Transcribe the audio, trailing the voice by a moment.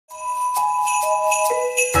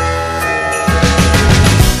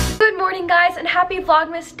and happy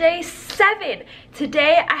Vlogmas day 7.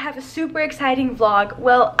 Today I have a super exciting vlog.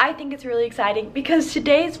 Well, I think it's really exciting because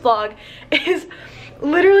today's vlog is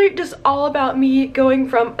literally just all about me going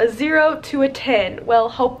from a 0 to a 10. Well,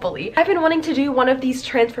 hopefully. I've been wanting to do one of these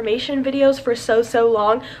transformation videos for so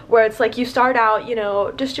long, where it's like you start out, you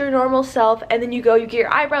know, just your normal self, and then you get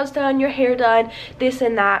your eyebrows done, your hair done, this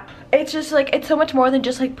and that. It's just like, it's so much more than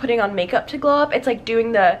just like putting on makeup to glow up. It's like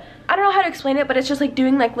doing I don't know how to explain it, but it's just like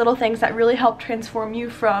doing like little things that really help transform you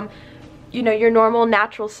from, you know, your normal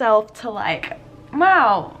natural self to like,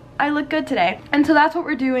 wow, I look good today. And so that's what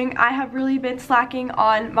we're doing. I have really been slacking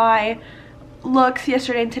on my looks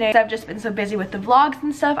yesterday and today. I've just been so busy with the vlogs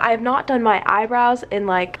and stuff. I have not done my eyebrows in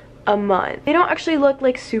like a month. They don't actually look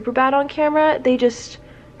like super bad on camera.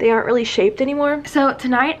 They aren't really shaped anymore. So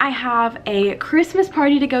tonight I have a Christmas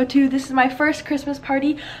party to go to. This is my first Christmas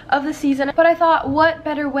party of the season, but I thought what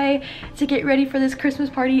better way to get ready for this Christmas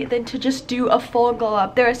party than to just do a full glow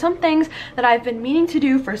up. There are some things that I've been meaning to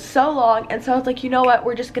do for so long, and so I was like, you know what,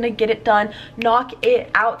 we're just gonna get it done, knock it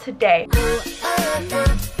out today. The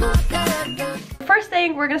first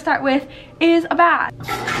thing we're gonna start with is a bath.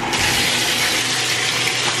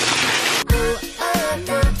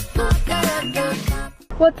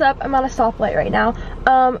 What's up? I'm on a stoplight right now,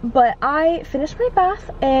 but I finished my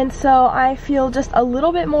bath, and so I feel just a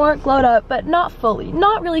little bit more glowed up, but not fully,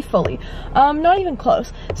 not really fully, not even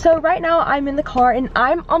close. So right now I'm in the car and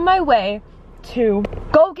I'm on my way to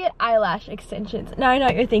go get eyelash extensions. Now I know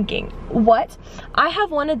what you're thinking, what? I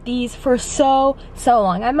have wanted these for so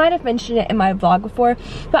long. I might have mentioned it in my vlog before,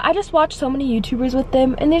 but I just watched so many YouTubers with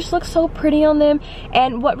them and they just look so pretty on them.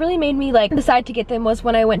 And what really made me like decide to get them was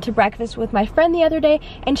when I went to breakfast with my friend the other day,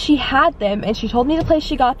 and she had them and she told me the place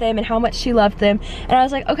she got them and how much she loved them, and I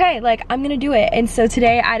was like, okay, like I'm gonna do it. And so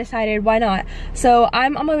today I decided, why not? So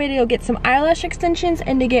I'm on my way to go get some eyelash extensions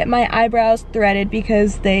and to get my eyebrows threaded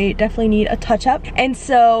because they definitely need a touch up. And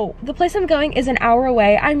so the place I'm going is an hour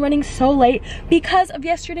away. I'm running so late because of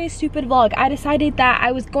yesterday's stupid vlog. I decided that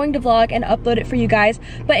I was going to vlog and upload it for you guys,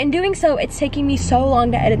 but in doing so it's taking me so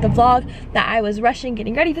long to edit the vlog that I was rushing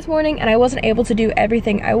getting ready this morning and I wasn't able to do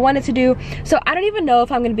everything I wanted to do. So I don't even know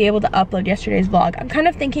if I'm going to be able to upload yesterday's vlog. I'm kind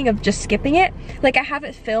of thinking of just skipping it. Like, I have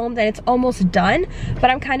it filmed and it's almost done,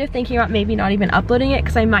 but I'm kind of thinking about maybe not even uploading it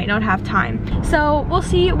because I might not have time. So we'll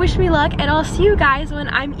see. Wish me luck, and I'll see you guys when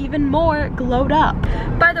I'm even more glowed up.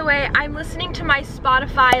 By the way, I'm listening to my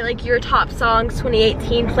Spotify like your top songs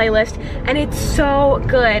 2018 playlist, and it's so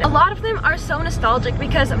good. A lot of them are so nostalgic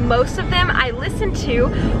because most of them I listened to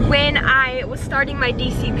when I was starting my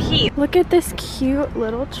DCP. Look at this cute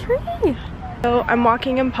little tree. So I'm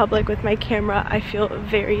walking in public with my camera. I feel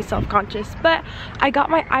very self-conscious, but I got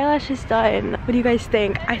my eyelashes done. What do you guys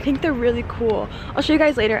think? I think they're really cool. I'll show you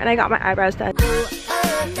guys later, and I got my eyebrows done.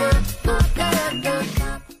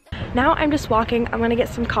 Now I'm just walking. I'm gonna get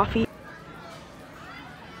some coffee.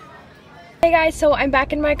 Hey guys, so I'm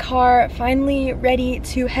back in my car, finally ready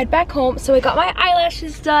to head back home. So I got my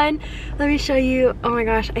eyelashes done. Let me show you. Oh my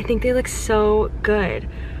gosh, I think they look so good.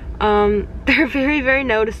 They're very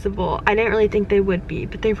noticeable. I didn't really think they would be,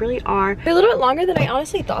 but they really are. They're a little bit longer than I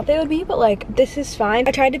honestly thought they would be, but like, this is fine.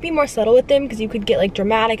 I tried to be more subtle with them because you could get like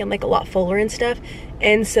dramatic and like a lot fuller and stuff.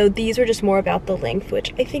 And so these were just more about the length,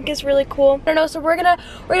 which I think is really cool. I don't know, so we're gonna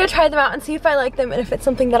try them out and see if I like them and if it's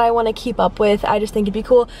something that I want to keep up with. I just think it'd be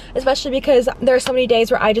cool, especially because there are so many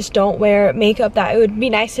days where I just don't wear makeup that it would be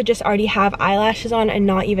nice to just already have eyelashes on and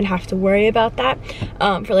not even have to worry about that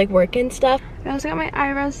for like work and stuff. I also got my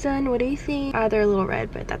eyebrows done. What do you think? They're a little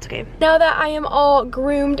red, but that's okay. Now that I am all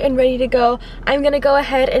groomed and ready to go, I'm gonna go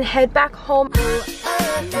ahead and head back home.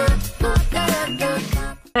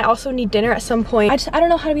 I also need dinner at some point. I don't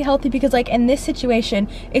know how to be healthy because like in this situation,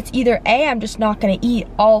 it's either A, I'm just not gonna eat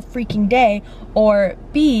all freaking day, or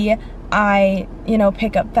B, I, you know,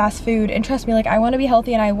 pick up fast food. And trust me, like I want to be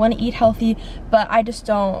healthy and I want to eat healthy, but I just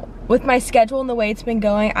don't. With my schedule and the way it's been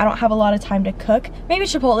going, I don't have a lot of time to cook. Maybe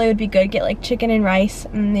Chipotle would be good. Get like chicken and rice,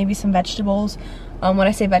 and maybe some vegetables. When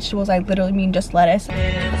I say vegetables, I literally mean just lettuce. By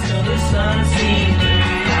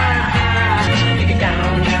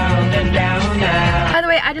the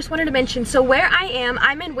way, I just wanted to mention, so where I am,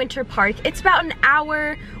 I'm in Winter Park. It's about an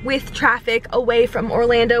hour with traffic away from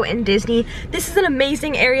Orlando and Disney. This is an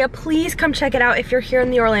amazing area. Please come check it out if you're here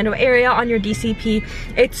in the Orlando area on your DCP.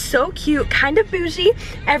 It's so cute, kind of bougie.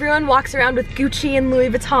 Everyone walks around with Gucci and Louis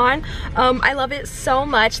Vuitton. I love it so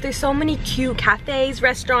much. There's so many cute cafes,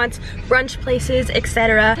 restaurants, brunch places,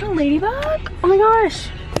 etc. Is that a ladybug? Oh my gosh.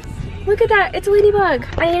 Look at that, it's a ladybug.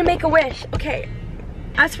 I need to make a wish. Okay,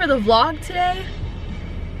 as for the vlog today,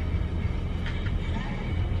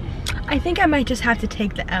 I think I might just have to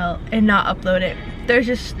take the L and not upload it. There's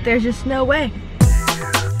just no way.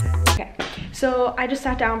 Okay, so I just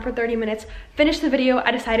sat down for 30 minutes, finished the video.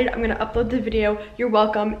 I decided I'm gonna upload the video. You're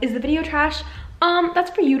welcome. Is the video trash?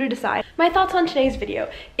 That's for you to decide. My thoughts on today's video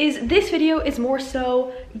is this video is more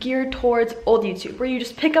so geared towards old YouTube, where you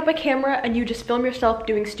just pick up a camera and you just film yourself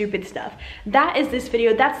doing stupid stuff. That is this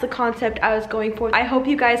video. That's the concept I was going for. I hope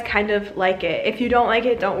you guys kind of like it. If you don't like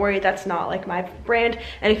it, don't worry, that's not like my brand.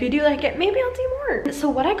 And if you do like it, maybe I'll do more. So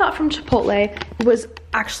what I got from Chipotle was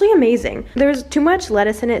actually amazing. There's too much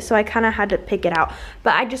lettuce in it, so I kind of had to pick it out.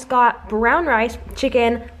 But I just got brown rice,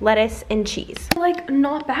 chicken, lettuce, and cheese. Like,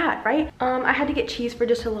 not bad, right? I had to get cheese for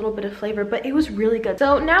just a little bit of flavor, but it was really good.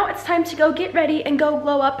 So now it's time to go get ready and go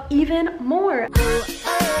glow up even more.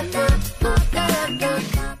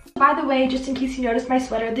 By the way, just in case you noticed my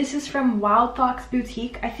sweater, this is from Wild Fox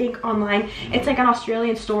Boutique, I think online. It's like an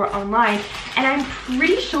Australian store online. And I'm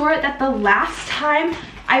pretty sure that the last time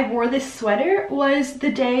I wore this sweater was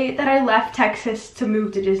the day that I left Texas to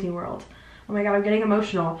move to Disney World. Oh my god, I'm getting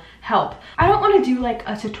emotional. Help. I don't want to do like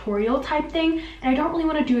a tutorial type thing, and I don't really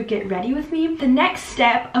want to do a get ready with me. The next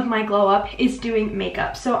step of my glow up is doing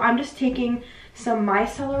makeup. So I'm just taking some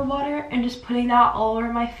micellar water and just putting that all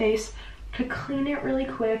over my face to clean it really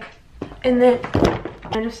quick. And then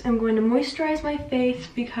I just am going to moisturize my face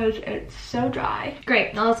because it's so dry.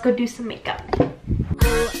 Great, now let's go do some makeup.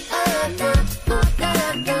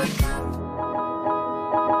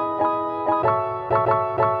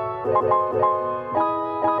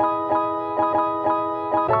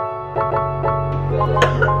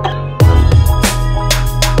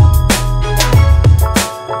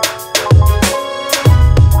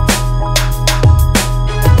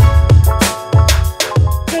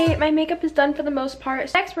 My makeup is done for the most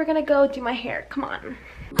part. Next, we're gonna go do my hair. Come on.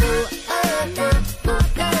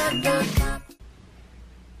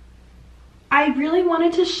 I really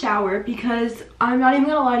wanted to shower because I'm not even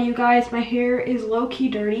gonna lie to you guys, my hair is low-key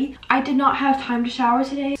dirty. I did not have time to shower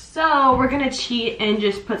today, so we're gonna cheat and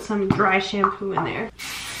just put some dry shampoo in there.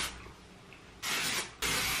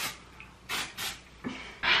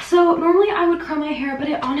 So normally I would curl my hair, but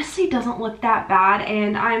it honestly doesn't look that bad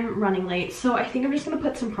and I'm running late. So I think I'm just gonna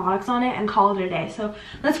put some products on it and call it a day. So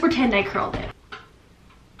let's pretend I curled it.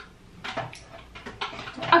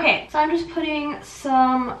 Okay, so I'm just putting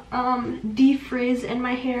some defrizz in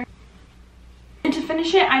my hair. And to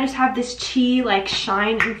finish it, I just have this Chi like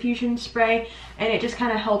shine infusion spray, and it just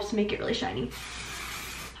kind of helps make it really shiny.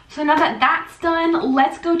 So now that that's done,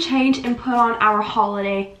 let's go change and put on our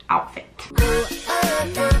holiday outfit.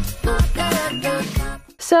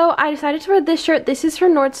 So I decided to wear this shirt. This is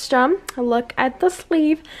from Nordstrom. Look at the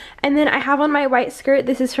sleeve. And then I have on my white skirt.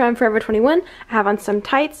 This is from Forever 21. I have on some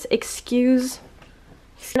tights.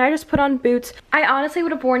 And I just put on boots. I honestly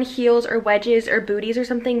would have worn heels or wedges or booties or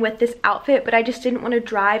something with this outfit, but I just didn't want to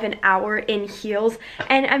drive an hour in heels.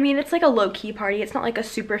 And I mean, it's like a low-key party. It's not like a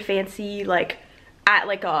super fancy, like at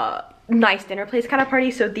like a nice dinner place kind of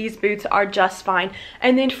party, so these boots are just fine.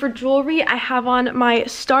 And then for jewelry, I have on my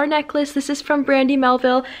star necklace. This is from Brandy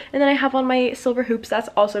Melville. And then I have on my silver hoops. That's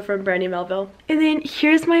also from Brandy Melville. And then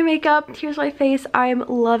here's my makeup. Here's my face. I'm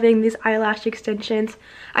loving these eyelash extensions.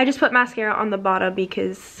 I just put mascara on the bottom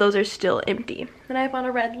because those are still empty. Then I have on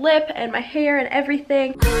a red lip and my hair and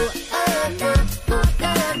everything.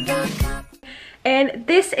 And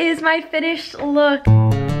this is my finished look.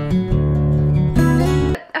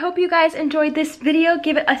 I hope you guys enjoyed this video.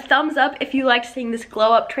 Give it a thumbs up if you liked seeing this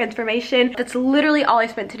glow up transformation. That's literally all I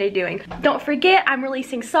spent today doing. Don't forget, I'm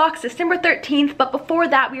releasing socks December 13th, but before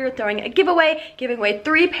that we are throwing a giveaway, giving away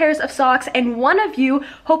 3 pairs of socks, and one of you,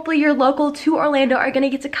 hopefully you're local to Orlando, are gonna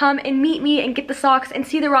get to come and meet me and get the socks and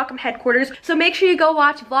see the Rock'em headquarters. So make sure you go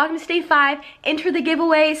watch Vlogmas Day 5, enter the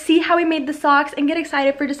giveaway, see how we made the socks, and get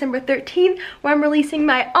excited for December 13th where I'm releasing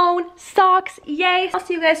my own socks. Yay! I'll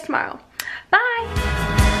see you guys tomorrow. Bye!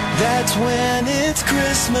 That's when it's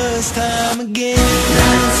Christmas time again.